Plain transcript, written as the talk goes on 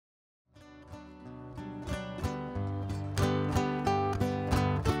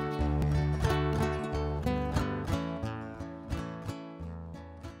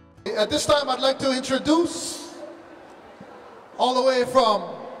Okay, at this time I'd like to introduce, all the way from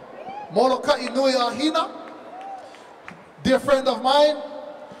Molokai, Nui Ahina, dear friend of mine,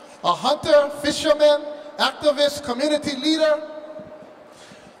 a hunter, fisherman, activist, community leader,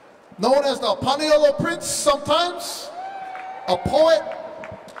 known as the Paniolo Prince sometimes, a poet,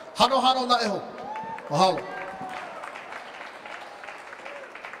 Hanohano Naeho. Mahalo.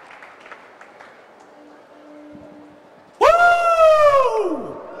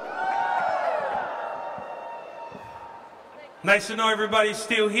 Nice to know everybody's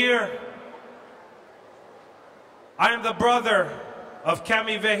still here. I am the brother of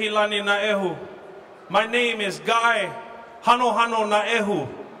Kami Vehilani Naehu. My name is Guy Hanohano Naehu.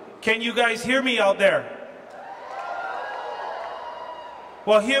 Can you guys hear me out there?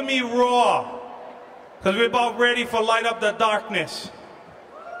 Well, hear me roar, because we're about ready for light up the darkness.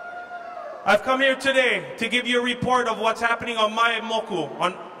 I've come here today to give you a report of what's happening on Mai Moku,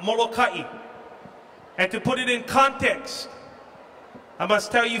 on Molokai. And to put it in context, I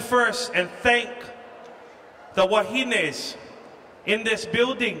must tell you first and thank the Wahines in this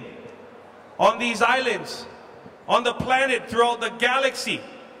building, on these islands, on the planet, throughout the galaxy.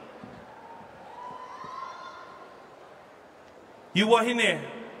 You Wahine,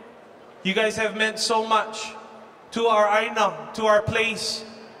 you guys have meant so much to our Aina, to our place,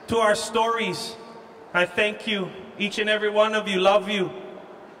 to our stories. I thank you, each and every one of you, love you.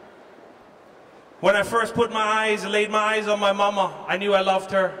 When I first laid my eyes on my mama, I knew I loved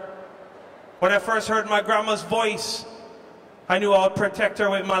her. When I first heard my grandma's voice, I knew I would protect her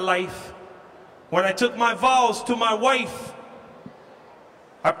with my life. When I took my vows to my wife,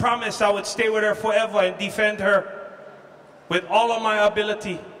 I promised I would stay with her forever and defend her with all of my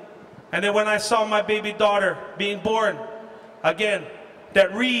ability. And then when I saw my baby daughter being born, again,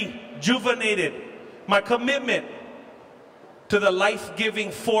 that rejuvenated my commitment to the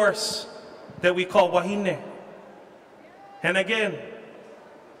life-giving force that we call Wahine. And again,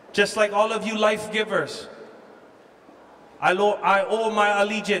 just like all of you life givers, I owe my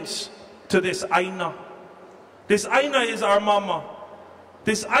allegiance to this Aina. This Aina is our mama.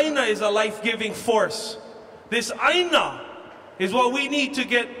 This Aina is a life-giving force. This Aina is what we need to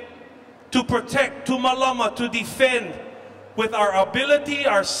get to protect, to malama, to defend with our ability,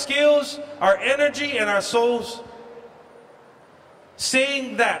 our skills, our energy, and our souls.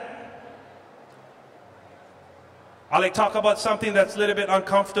 Saying that, I'll talk about something that's a little bit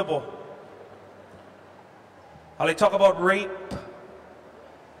uncomfortable. I'll talk about rape.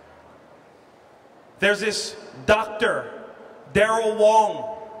 There's this Dr. Daryl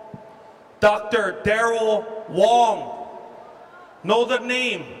Wong. Dr. Daryl Wong. Know the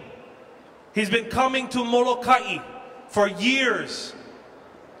name. He's been coming to Molokai for years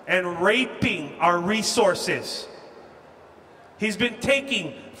and raping our resources. He's been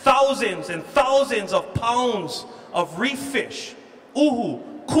taking thousands and thousands of pounds of reef fish,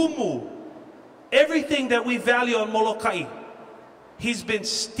 uhu, kumu, everything that we value on Molokai. He's been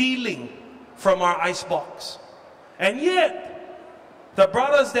stealing from our icebox. And yet, the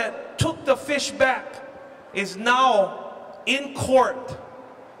brothers that took the fish back is now in court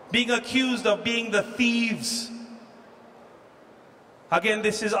being accused of being the thieves. Again,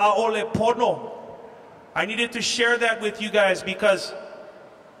 this is Aole Pono. I needed to share that with you guys because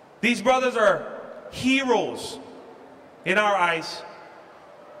these brothers are heroes in our eyes.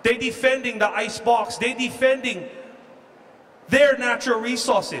 They're defending the icebox. They're defending their natural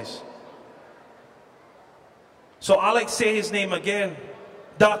resources. So I'll say his name again.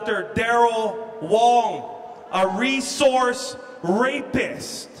 Dr. Daryl Wong, a resource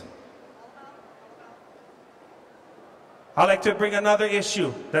rapist. I'd like to bring another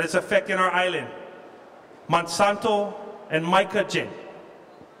issue that is affecting our island. Monsanto and Mycogen.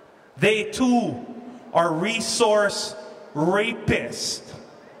 They too are resource rapists.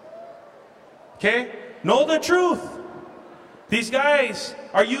 Okay? Know the truth. These guys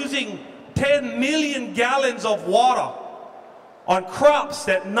are using 10 million gallons of water on crops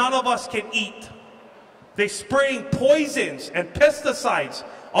that none of us can eat. They're spraying poisons and pesticides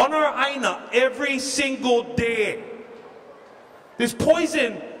on our Aina every single day. This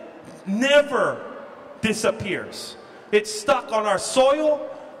poison never disappears. It's stuck on our soil,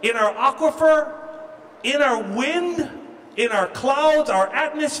 in our aquifer, in our wind, in our clouds, our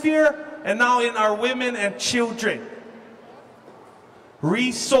atmosphere, and now in our women and children.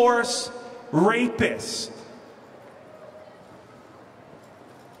 Resource rapists.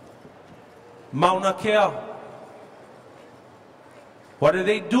 Mauna Kea. What are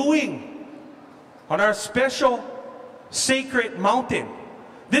they doing on our special sacred mountain?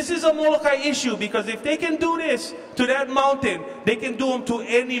 This is a Molokai issue, because if they can do this to that mountain, they can do them to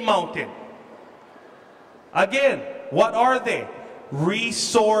any mountain. Again, what are they?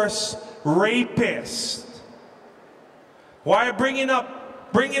 Resource rapists. Why I'm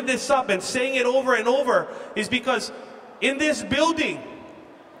bringing this up and saying it over and over is because in this building,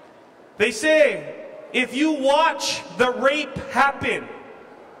 they say, if you watch the rape happen,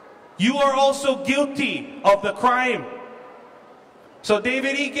 you are also guilty of the crime. So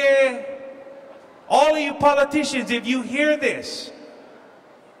David Ige, all of you politicians, if you hear this,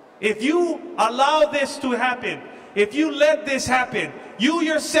 if you allow this to happen, if you let this happen, you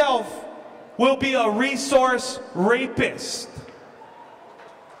yourself will be a resource rapist.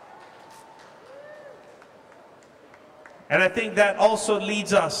 And I think that also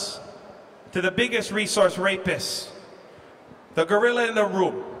leads us to the biggest resource rapist, the gorilla in the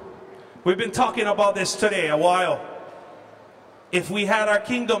room. We've been talking about this today a while. If we had our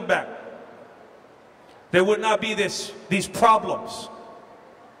kingdom back, there would not be these problems.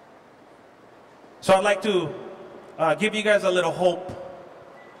 So I'd like to give you guys a little hope.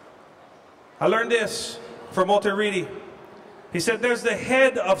 I learned this from Motoridi. He said there's the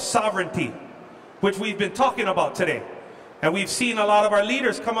head of sovereignty, which we've been talking about today. And we've seen a lot of our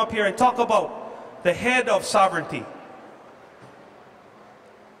leaders come up here and talk about the head of sovereignty.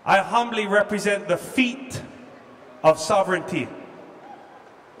 I humbly represent the feet of sovereignty.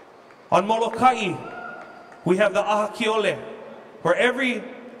 On Molokai, we have the Ahakiole, where every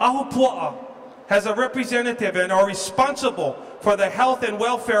Ahupua'a has a representative and are responsible for the health and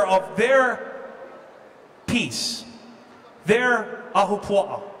welfare of their peace, their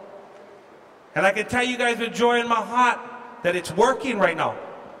Ahupua'a. And I can tell you guys with joy in my heart that it's working right now.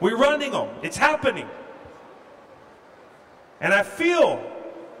 We're running them. It's happening. And I feel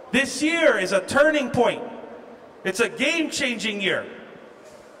this year is a turning point. It's a game-changing year.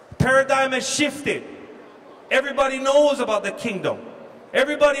 Paradigm has shifted. Everybody knows about the kingdom.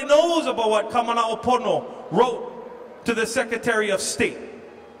 Everybody knows about what Kamana'opono wrote to the Secretary of State.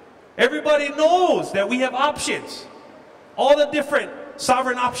 Everybody knows that we have options. All the different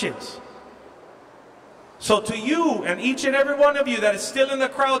sovereign options. So to you and each and every one of you that is still in the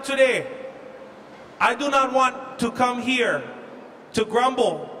crowd today, I do not want to come here to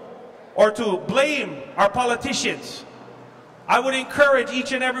grumble or to blame our politicians. I would encourage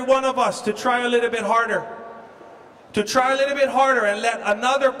each and every one of us to try a little bit harder. To try a little bit harder and let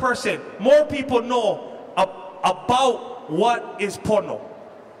another person, more people know about what is Pono.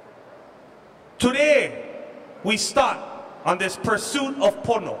 Today, we start on this pursuit of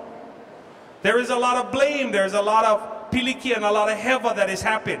Pono. There is a lot of blame, there is a lot of piliki and a lot of heva that has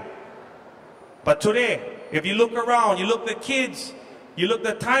happened. But today, if you look around, you look at the kids, you look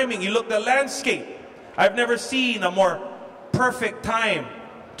at the timing, you look at the landscape. I've never seen a more perfect time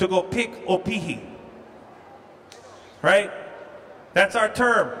to go pick opihi. Right? That's our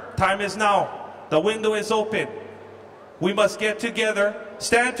term. Time is now. The window is open. We must get together,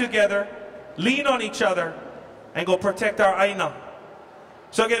 stand together, lean on each other, and go protect our aina.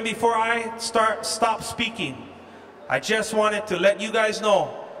 So again, before I stop speaking, I just wanted to let you guys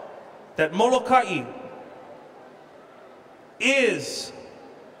know that Molokai is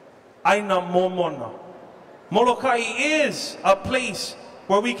aina momona. Molokai is a place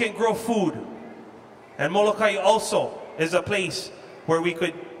where we can grow food. And Molokai also is a place where we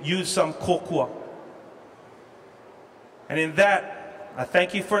could use some kokua. And in that, I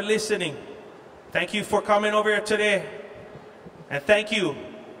thank you for listening. Thank you for coming over here today. And thank you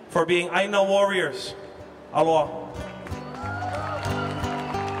for being Aina warriors. Aloha.